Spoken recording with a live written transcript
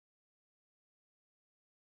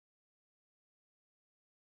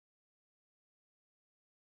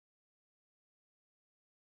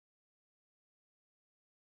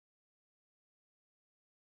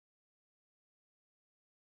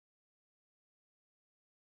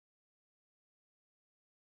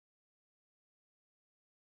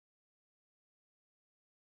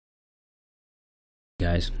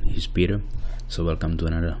Guys, here's Peter. So welcome to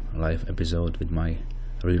another live episode with my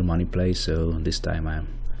real money play. So this time I'm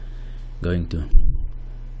going to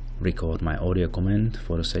record my audio comment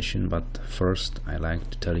for the session, but first I like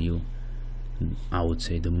to tell you, I would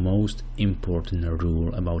say, the most important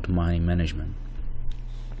rule about money management.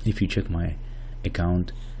 If you check my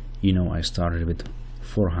account, you know I started with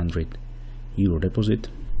 400 euro deposit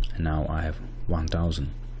and now I have 1000.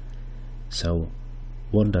 So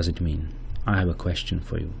what does it mean? I have a question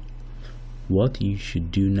for you. What you should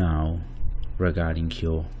do now regarding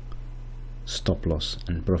your stop loss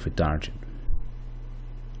and profit target?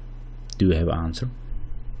 Do you have an answer?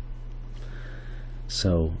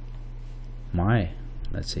 So my,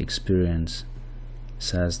 let's say, experience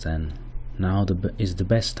says then now is the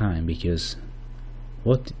best time, because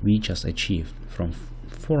what we just achieved from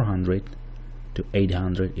 400 to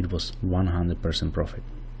 800, it was 100% profit.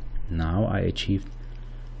 Now I achieved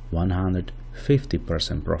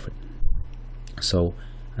 150% profit. So,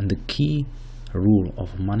 and the key rule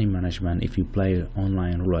of money management if you play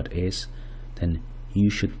online roulette is then you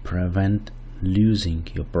should prevent losing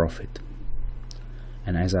your profit.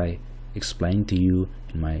 And as I explained to you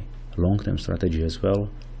in my long-term strategy as well,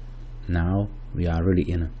 now we are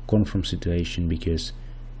really in a confirm situation because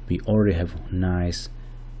we already have nice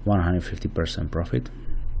 150% profit,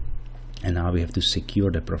 and now we have to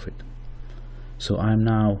secure the profit. So I'm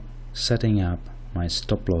now setting up my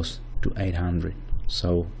stop loss to 800.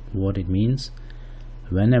 So what it means,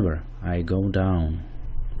 whenever I go down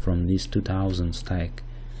from this 2000 stack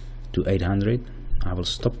to 800, I will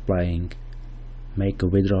stop playing, make a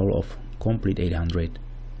withdrawal of complete 800,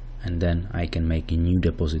 and then I can make a new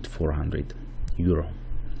deposit 400 euro.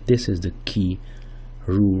 This is the key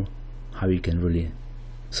rule how you can really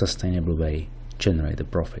sustainable way generate a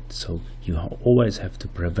profit. So you always have to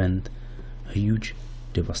prevent a huge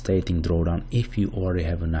devastating drawdown if you already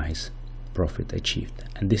have a nice profit achieved,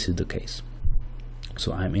 and this is the case.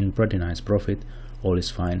 So I'm in pretty nice profit, all is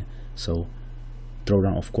fine. So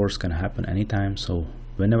drawdown of course can happen anytime. So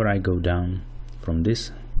whenever I go down from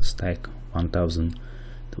this stack 1000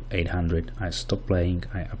 to 800, I stop playing,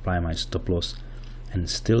 I apply my stop loss, and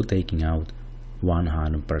still taking out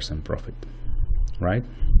 100% profit, right?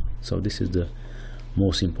 So this is the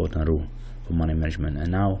most important rule for money management.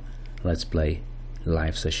 And now let's play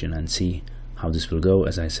live session and see how this will go.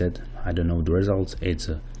 As I said, I don't know the results, it's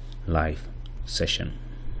a live session.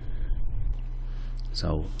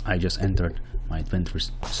 So I just entered my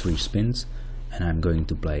 23 spins and I'm going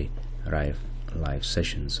to play live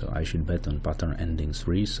session. So I should bet on pattern ending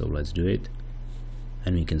 3, so let's do it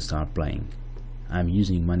and we can start playing. I'm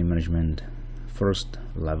using money management first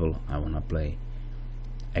level, I wanna play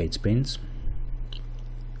 8 spins,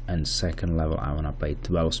 and second level I wanna play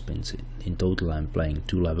 12 spins. In total I'm playing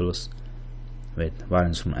 2 levels with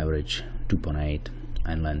variance from average 2.8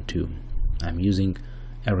 and land 2. I'm using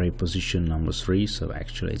array position number 3, so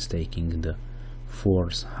actually it's taking the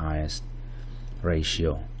 4th highest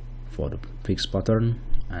ratio for the fixed pattern,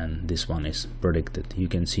 and this one is predicted. You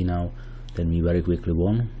can see now that we very quickly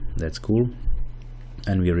won, that's cool,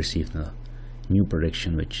 and we received a new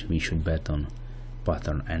prediction which we should bet on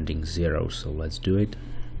pattern ending 0. So let's do it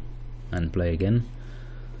and play again.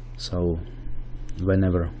 So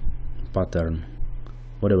whenever pattern,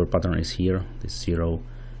 whatever pattern is here, this 0,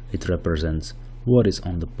 it represents what is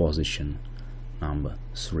on the position number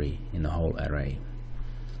 3 in the whole array,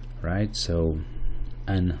 right? So,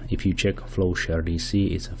 and if you check flow share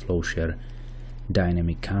DC, it's a flow share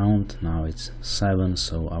dynamic count. Now it's 7,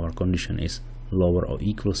 so our condition is lower or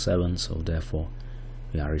equal 7, so therefore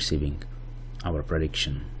we are receiving our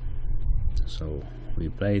prediction. So we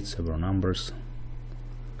played several numbers,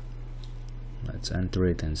 let's enter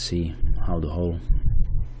it and see how the whole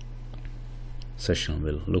session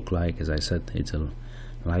will look like. As I said, it's a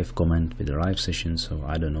live comment with a live session, so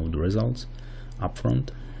I don't know the results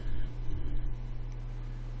upfront.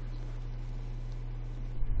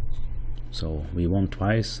 So we won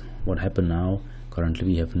twice. What happened now? Currently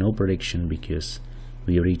we have no prediction because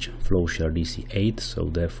we reach flow share DC 8, so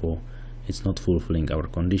therefore it's not fulfilling our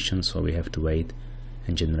condition, so we have to wait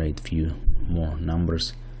and generate few more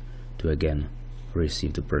numbers to again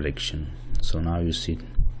receive the prediction. So now you see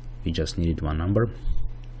we just needed one number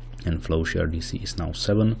and flow share DC is now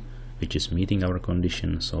 7, which is meeting our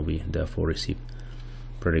condition, so we therefore receive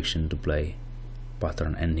prediction to play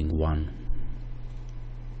pattern ending 1.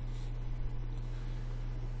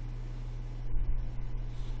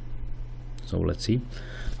 So let's see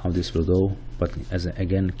how this will go, but as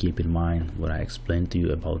again keep in mind what I explained to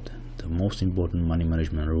you about the most important money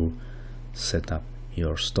management rule: set up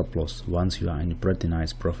your stop loss. Once you are in a pretty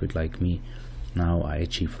nice profit like me, Now I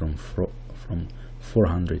achieved from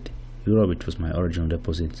 400 euro, which was my original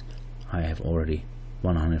deposit. I have already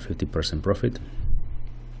 150% profit,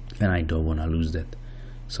 and I don't want to lose that.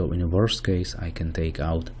 So in the worst case, I can take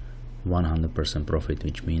out 100% profit,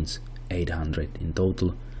 which means 800 in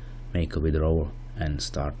total, make a withdrawal and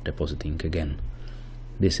start depositing again.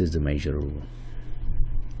 This is the major rule.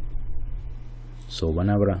 So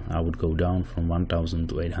whenever I would go down from 1000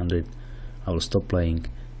 to 800, I will stop playing,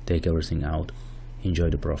 take everything out, enjoy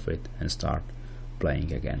the profit and start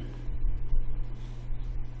playing again.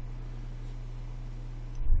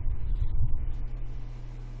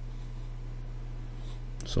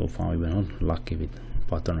 So far we were not lucky with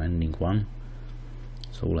pattern ending 1,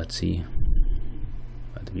 so let's see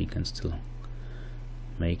that we can still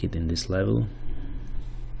make it in this level.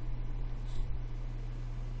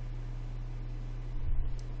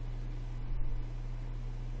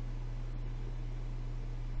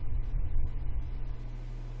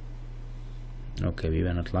 Okay, we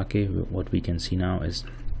were not lucky. What we can see now is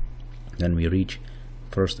when we reach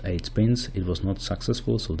first 8 spins, it was not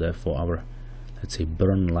successful, so therefore our, let's say,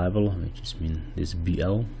 burn level, which is mean this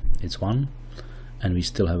BL, it's 1, and we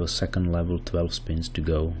still have a second level 12 spins to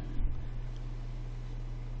go.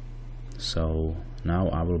 So now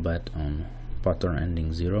I will bet on pattern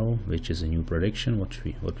ending 0, which is a new prediction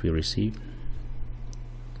what we received.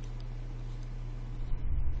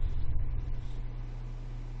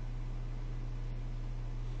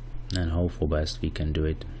 And hope for best we can do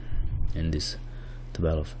it in this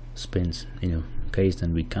 12 spins. In a case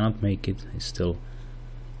that we cannot make it, it's still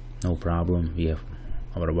no problem. We have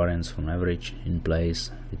our variance from average in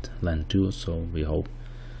place with land 2, so we hope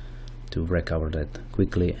to recover that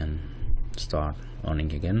quickly and start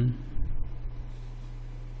owning again.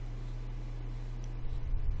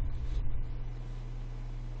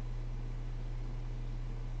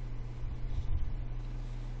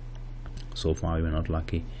 So far we were not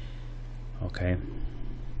lucky. Okay,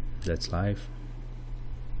 that's live.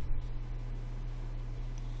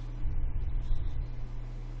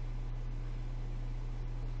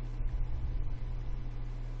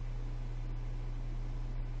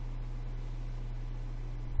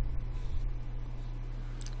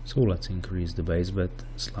 So let's increase the base bet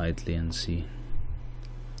slightly and see.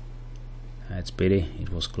 It's pity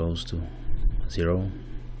it was close to 0.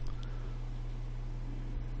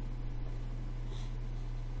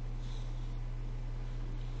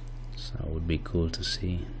 So it would be cool to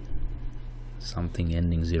see something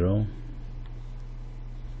ending 0.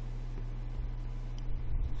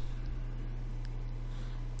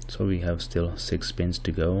 So we have still 6 spins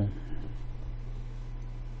to go.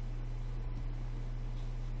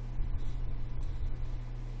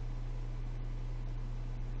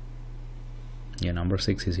 Yeah, number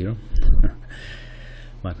 6 is here.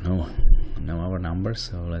 But no our numbers,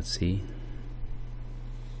 so let's see.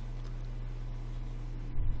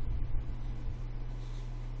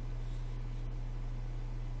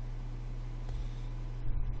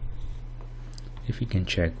 If you can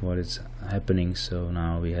check what is happening, so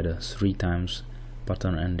now we had a 3 times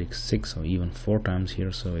pattern ending 6 or even 4 times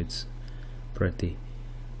here, so it's pretty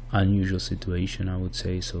unusual situation, I would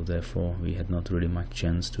say. So therefore we had not really much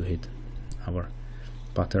chance to hit our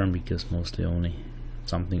pattern, because mostly only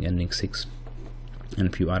something ending 6 and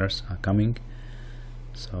a few others are coming,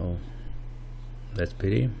 so that's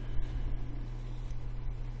pity.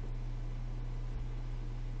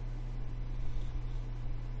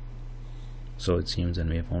 So it seems that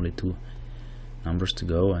we have only 2 numbers to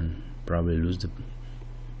go and probably lose the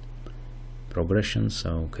progression.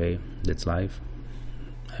 So okay, that's life.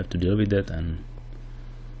 I have to deal with that, and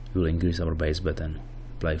we'll increase our base bet and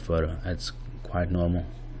play further. It's quite normal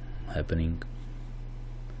happening.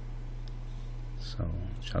 So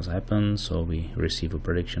it just happened. So we receive a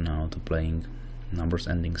prediction now to playing numbers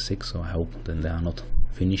ending 6. So I hope that they are not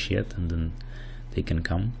finished yet, and then they can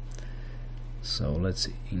come. So let's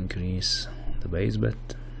increase the base bet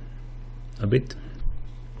a bit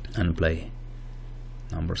and play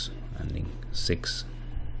numbers ending 6.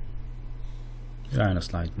 Yeah, and a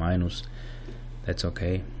slight minus. That's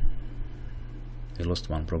okay. We lost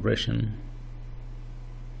 1 progression.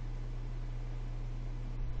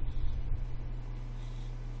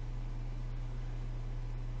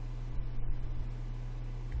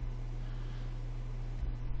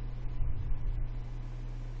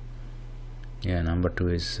 Yeah, number 2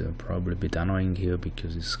 is probably a bit annoying here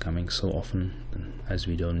because it's coming so often as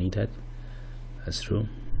we don't need it. That's true.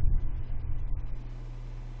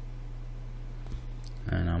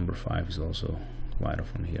 And number 5 is also quite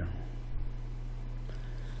often here.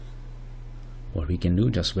 What we can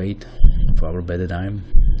do, just wait for our better time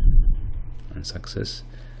and success.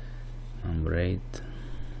 Number 8.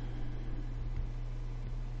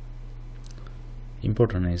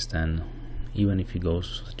 Important is then, even if you go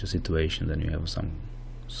to a situation then you have some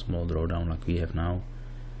small drawdown like we have now,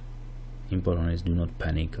 important is do not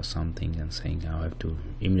panic or something and saying I have to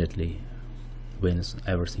immediately win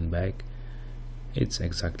everything back. It's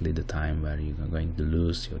exactly the time where you are going to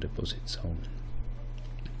lose your deposit. So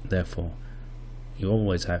therefore you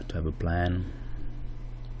always have to have a plan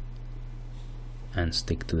and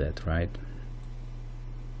stick to that, right?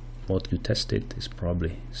 What you tested is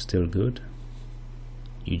probably still good,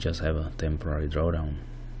 you just have a temporary drawdown.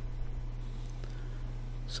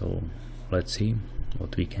 So let's see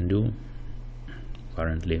what we can do.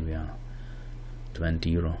 Currently we are 20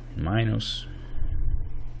 euro in minus.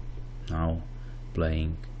 Now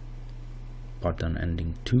playing pattern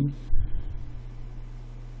ending 2.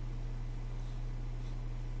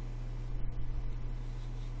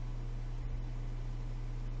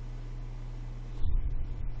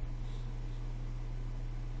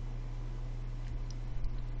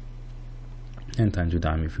 And time to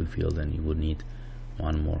time, if you feel then you would need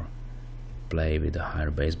one more play with a higher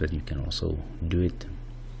base, but you can also do it.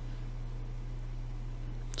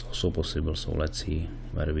 It's also possible. So let's see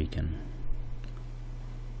whether we can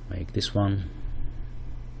make this one.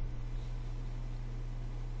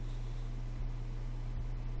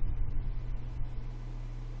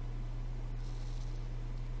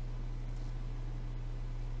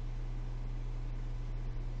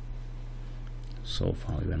 So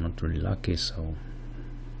far we are not really lucky, so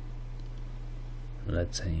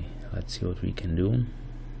let's see what we can do.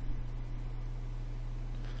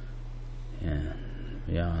 Yeah,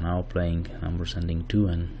 we are now playing numbers ending 2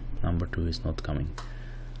 and number 2 is not coming.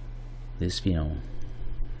 This we know.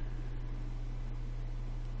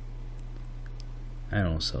 And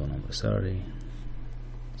also number 30.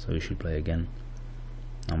 So we should play again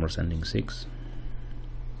numbers ending 6.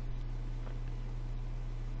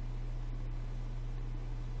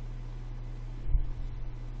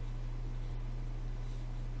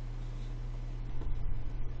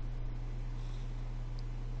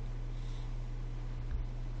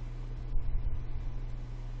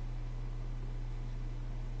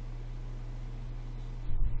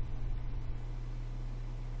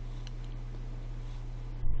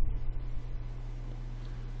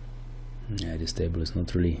 Yeah, this table is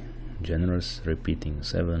not really generous, repeating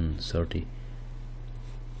 7, 30.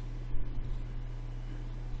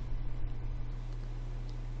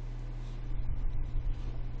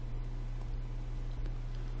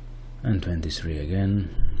 And 23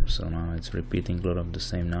 again, so now it's repeating a lot of the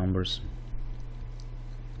same numbers.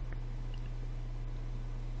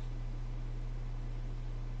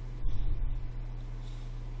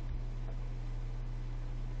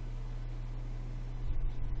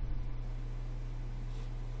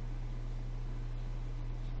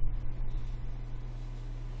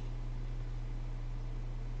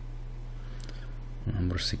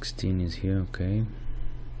 Number 16 is here, okay.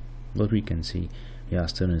 But we can see we are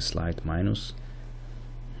still in a slight minus.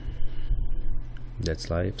 That's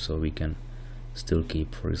life, so we can still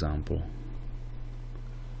keep, for example,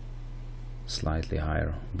 slightly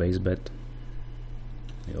higher base bet.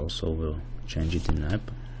 We also will change it in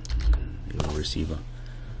app. We will receive a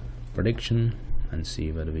prediction and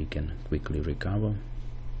see whether we can quickly recover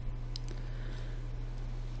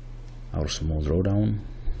our small drawdown.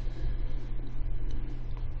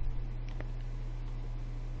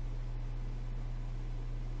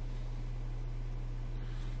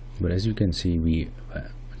 But as you can see, we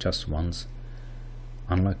just once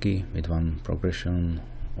unlucky with one progression.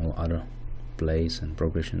 All other plays and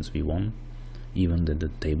progressions we won, even that the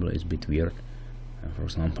table is a bit weird. For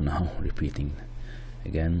example, now repeating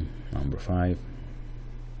again number 5.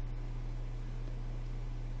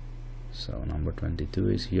 So number 22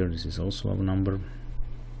 is here. This is also a number.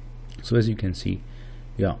 So as you can see,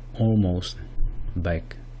 we are almost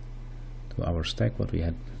back to our stack what we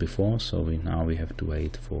had before. So now we have to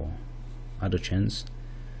wait for other chance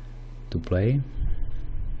to play,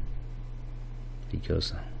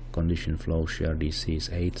 because condition flow share DC is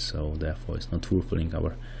 8, so therefore it's not fulfilling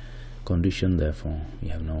our condition, therefore we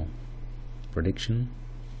have no prediction,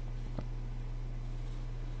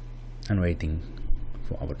 and waiting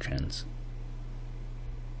for our chance.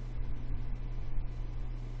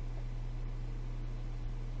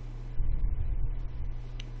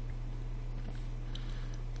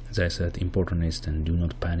 As I said, important is then do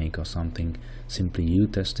not panic or something. Simply you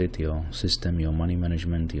test it, your system, your money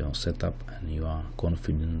management, your setup, and you are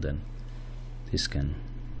confident then this can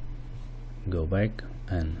go back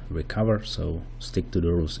and recover. So stick to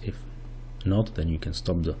the rules. If not, then you can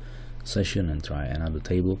stop the session and try another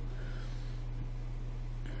table.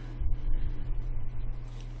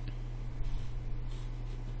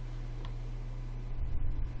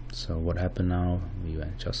 So what happened now, we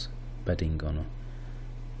were just betting on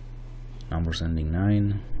numbers ending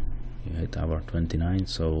 9, you hit our 29,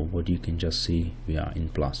 so what you can just see, we are in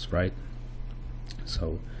plus, right?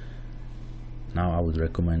 So now I would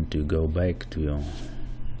recommend to go back to your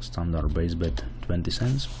standard base bet 20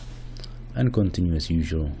 cents and continue as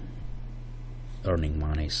usual earning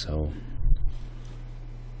money. So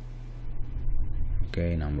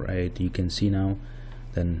okay, number 8, you can see now,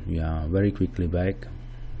 then we are very quickly back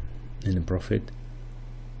in the profit,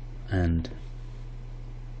 and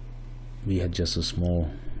we had just a small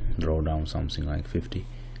drawdown, something like 50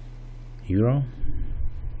 euro,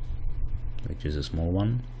 which is a small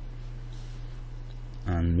one,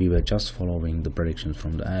 and we were just following the predictions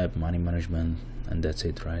from the app, money management, and that's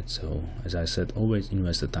it, right? So as I said, always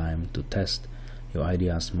invest the time to test your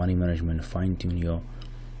ideas, money management, fine-tune your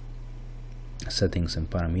settings and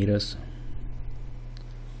parameters,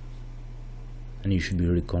 and you should be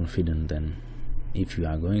really confident then if you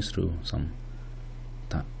are going through some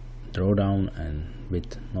drawdown and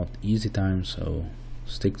with not easy times. So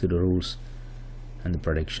stick to the rules and the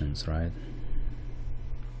predictions, right?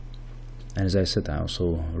 And as I said, I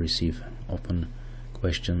also receive often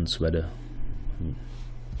questions whether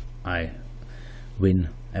I win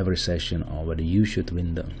every session or whether you should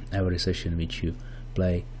win every session which you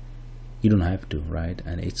play. You don't have to, right?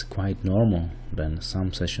 And it's quite normal. Then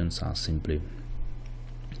some sessions are simply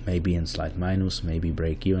maybe in slight minus, maybe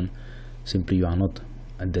break even. Simply you are not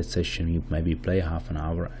at that session, you maybe play half an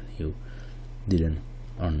hour and you didn't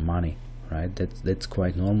earn money, right? That's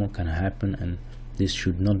quite normal, can happen, and this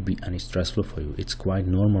should not be any stressful for you. It's quite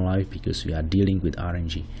normal life because we are dealing with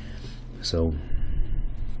RNG. So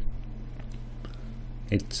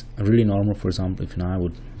it's really normal. For example, if now I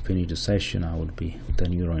would finish the session, I would be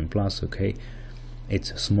 10 euro in plus. Okay,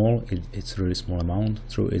 it's small, it's really small amount.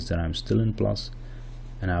 True is that I'm still in plus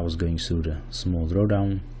and I was going through the small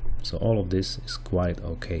drawdown, so all of this is quite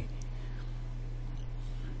okay.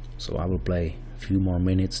 So I will play a few more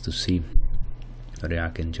minutes to see whether I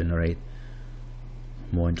can generate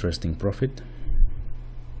more interesting profit,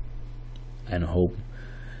 and hope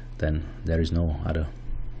then there is no other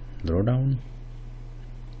drawdown.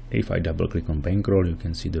 If I double click on bankroll, you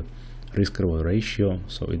can see the risk reward ratio.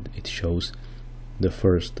 So it shows the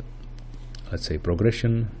first, let's say,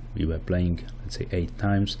 progression. We were playing, let's say, 8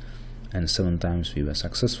 times and 7 times we were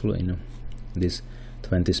successful in this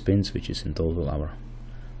 20 spins, which is in total our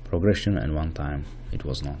progression, and 1 time it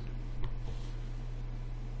was not.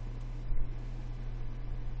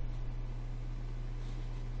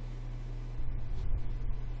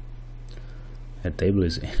 That table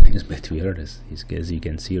is a bit weird, as you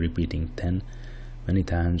can see, repeating 10 many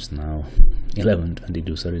times now. 11,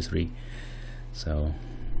 22, 33. So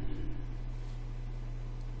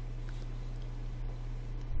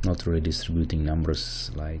not really distributing numbers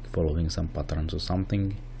like following some patterns or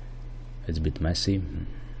something. It's a bit messy.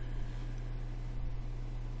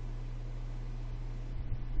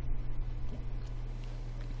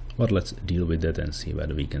 But let's deal with that and see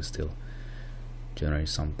whether we can still generate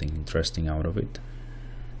something interesting out of it.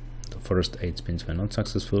 The first 8 spins were not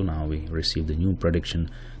successful. Now we received a new prediction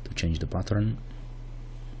to change the pattern.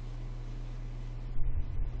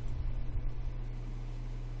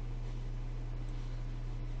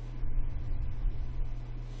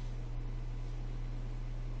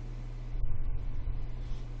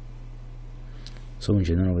 So in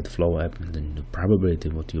general, with Flow app, then the probability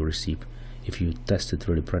what you receive, if you test it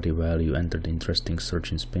really pretty well, you entered interesting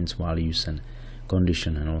search in spins, values and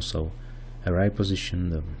condition, and also a right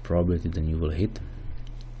position, the probability then you will hit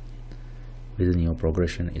within your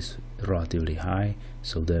progression is relatively high.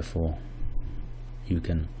 So therefore you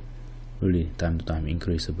can really time to time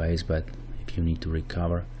increase the base bet if you need to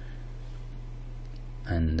recover,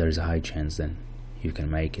 and there is a high chance then you can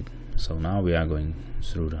make it. So now we are going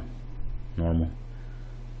through the normal,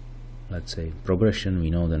 let's say, progression. We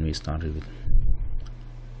know then we started with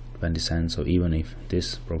 20 cents, so even if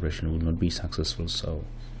this progression would not be successful, so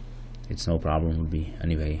it's no problem, would be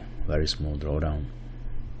anyway very small drawdown.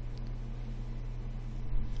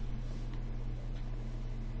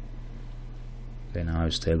 Okay, now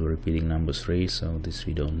I'm still repeating number 3, so this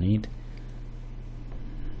we don't need.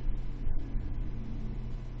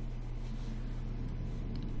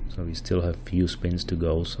 So we still have few spins to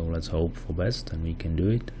go, so let's hope for best and we can do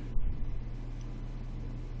it.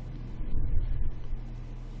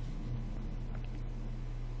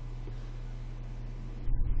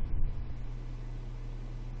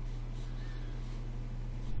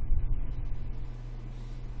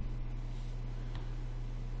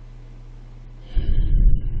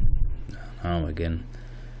 Now again,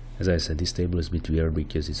 as I said, this table is a bit weird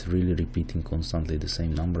because it's really repeating constantly the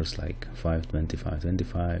same numbers, like 5, 25,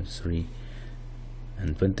 25, 3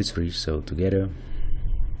 and 23, so together.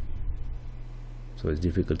 So it's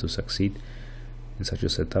difficult to succeed in such a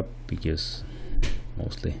setup because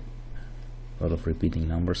mostly a lot of repeating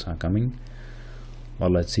numbers are coming.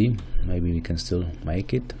 But let's see, maybe we can still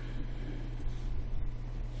make it.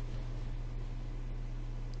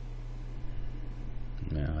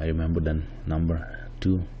 Yeah, I remember then number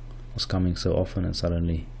 2 was coming so often and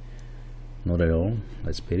suddenly not at all.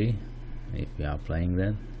 That's pity if we are playing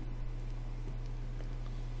that.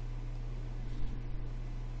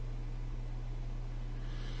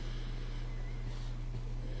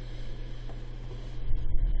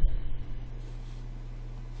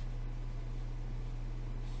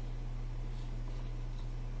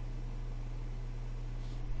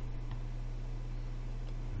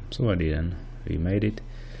 So I didn't. We made it.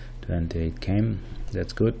 28 came.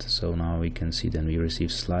 That's good. So now we can see then we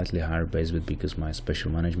receive slightly higher base bid because my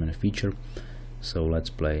special management feature. So let's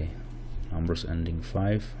play numbers ending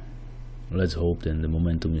 5. Let's hope then the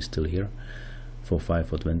momentum is still here for 5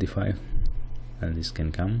 for 25 and this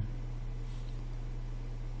can come.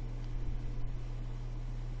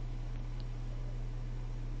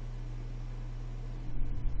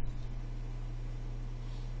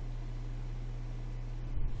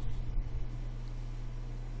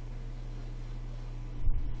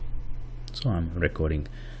 So I'm recording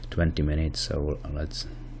 20 minutes, so let's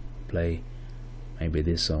play maybe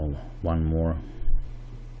this or one more,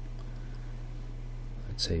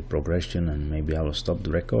 let's say progression, and maybe I will stop the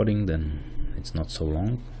recording, then it's not so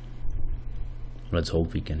long. Let's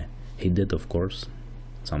hope we can hit it, of course,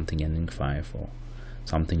 something ending 5 or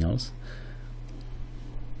something else,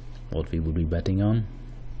 what we would be betting on.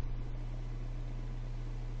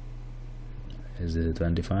 Is it a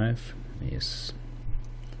 25? Yes.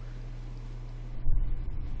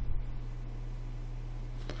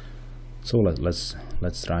 So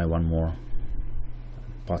let's try one more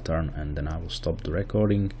pattern and then I will stop the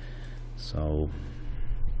recording. So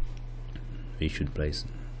we should place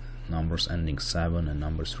numbers ending 7 and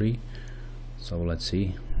number 3. So let's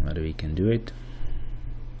see whether we can do it.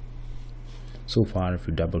 So far, if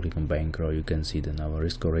you double click on bankroll, you can see that our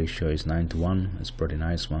risk ratio is 9-1. It's a pretty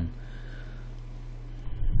nice one,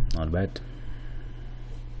 not bad.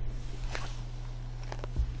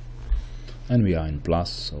 And we are in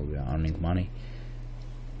plus, so we are earning money.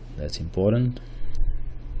 That's important.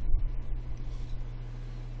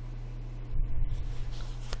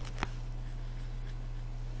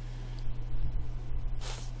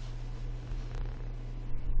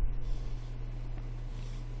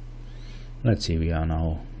 Let's see, we are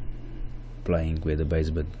now playing with the base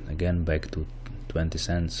bid again back to 20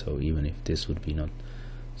 cents. So even if this would be not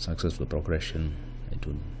successful progression, it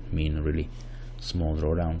would mean a really small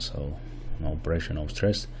drawdown. So no pressure, no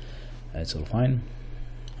stress, it's all fine.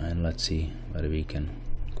 And let's see whether we can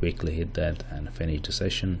quickly hit that and finish the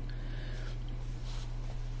session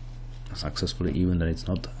successfully, even though it's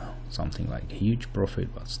not something like a huge profit,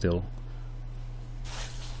 but still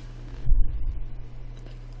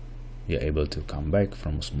we are able to come back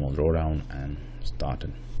from a small drawdown and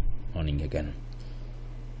started earning again.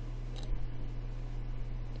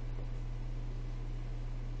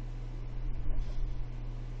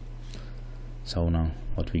 So now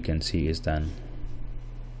what we can see is then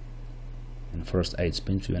in first 8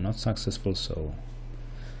 spins we were not successful, so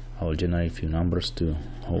I will generate a few numbers to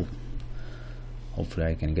hopefully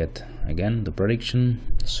I can get again the prediction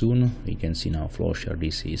soon. We can see now floor share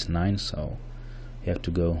DC is 9, so you have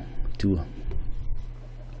to go 2,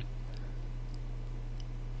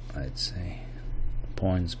 let's say,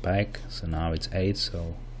 points back. So now it's 8,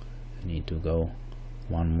 so we need to go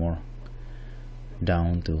one more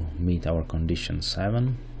down to meet our condition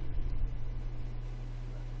 7,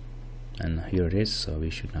 and here it is. So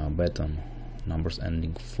we should now bet on numbers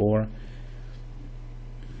ending 4.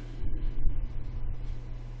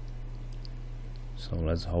 So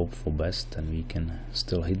let's hope for best and we can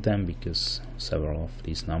still hit them, because several of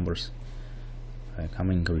these numbers are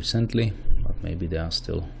coming recently, but maybe they are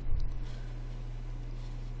still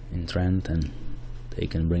in trend and they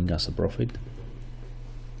can bring us a profit.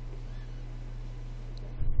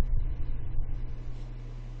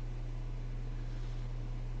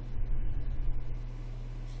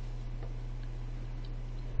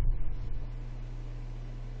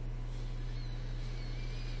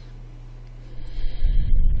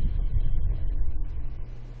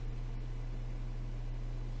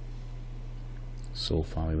 So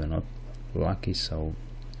far we were not lucky, so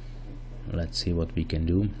let's see what we can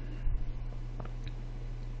do.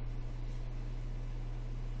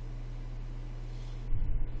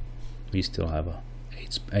 We still have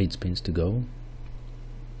 8 spins to go.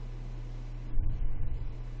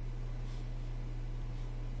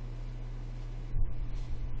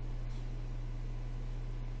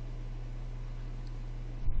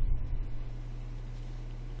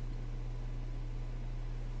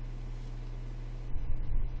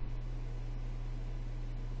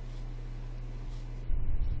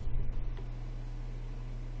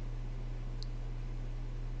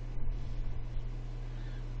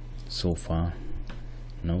 So far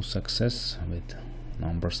no success with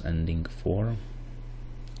numbers ending 4,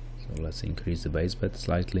 so let's increase the base bet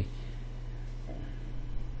slightly.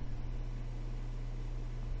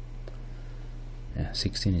 Yeah,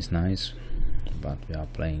 16 is nice, but we are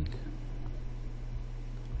playing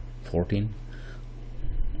 14.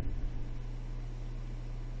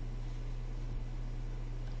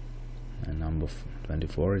 And number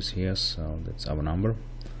 24 is here, so that's our number.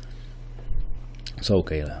 So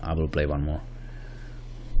okay, I will play one more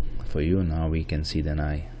for you. Now we can see that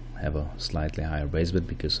I have a slightly higher base bet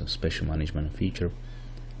because of special management feature.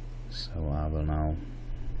 So I will now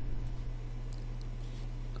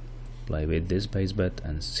play with this base bet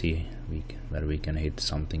and see where we can hit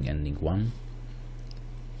something ending 1.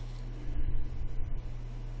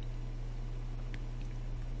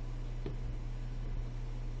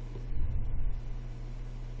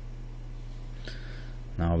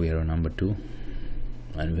 Now we are number 2.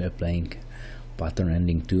 And we are playing pattern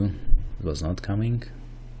ending 2. It was not coming.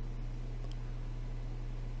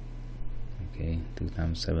 Okay, 2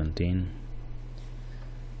 times 17.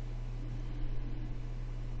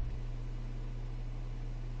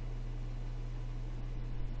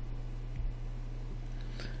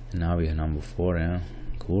 And now we have number 4. Yeah,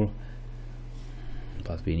 cool.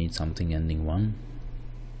 But we need something ending 1.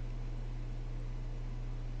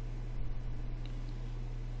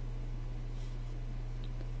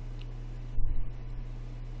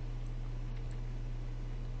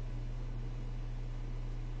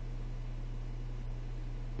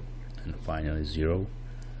 And finally 0.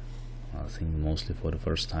 I think mostly for the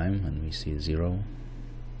first time, and we see 0.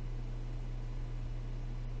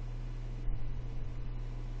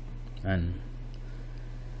 And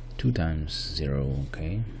 2 times 0,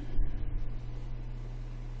 okay.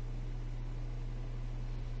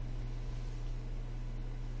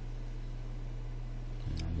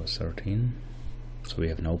 Number 13. So we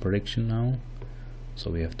have no prediction now, so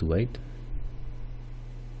we have to wait.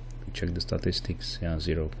 Check the statistics. Yeah,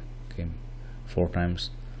 0 came 4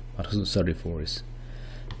 times, but 34 is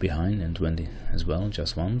behind, and 20 as well,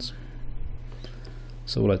 just once.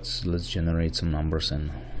 So let's generate some numbers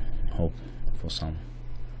and hope for some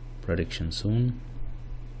prediction soon.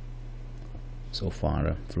 So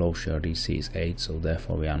far flow share DC is 8, so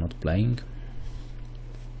therefore we are not playing.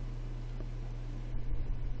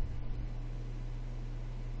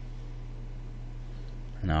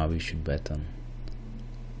 Now we should bet on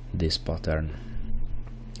this pattern.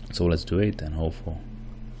 So let's do it and hope for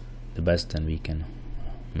the best, and we can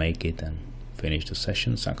make it and finish the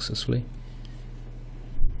session successfully.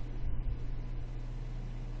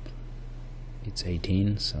 It's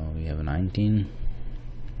 18, so we have a 19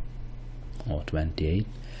 or 28.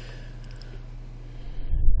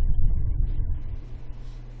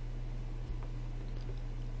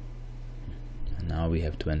 And now we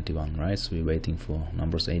have 21, right? So we're waiting for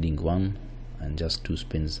numbers ending 1, and just 2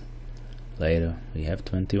 spins later we have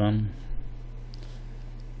 21.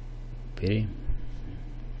 Pity.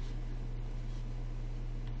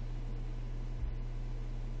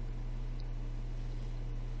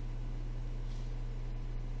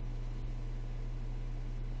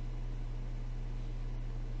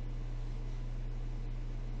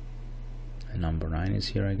 And number 9 is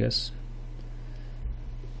here, I guess.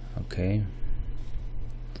 Okay,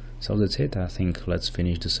 so that's it. I think let's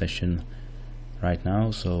finish the session right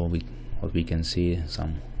now. So what we can see,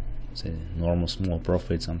 some, say, normal small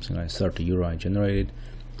profit, something like 30 euro I generated.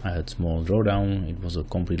 I had small drawdown. It was a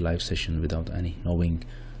complete live session without any knowing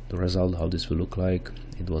the result, how this will look like.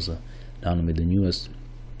 It was done with the newest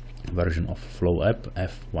version of Flow app,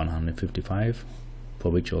 F155,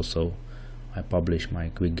 for which also I published my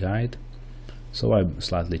quick guide. So I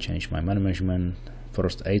slightly changed my money management,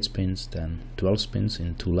 first 8 spins, then 12 spins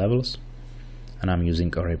in 2 levels, and I'm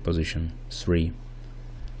using array position 3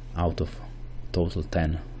 out of total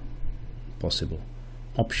 10 possible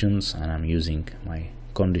options, and I'm using my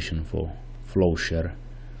condition for flow share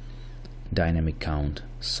dynamic count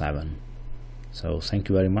 7. So thank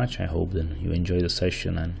you very much. I hope that you enjoyed the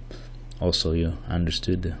session, and also you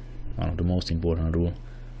understood one of the most important rules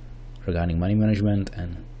regarding money management,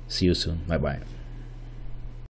 and see you soon. Bye bye.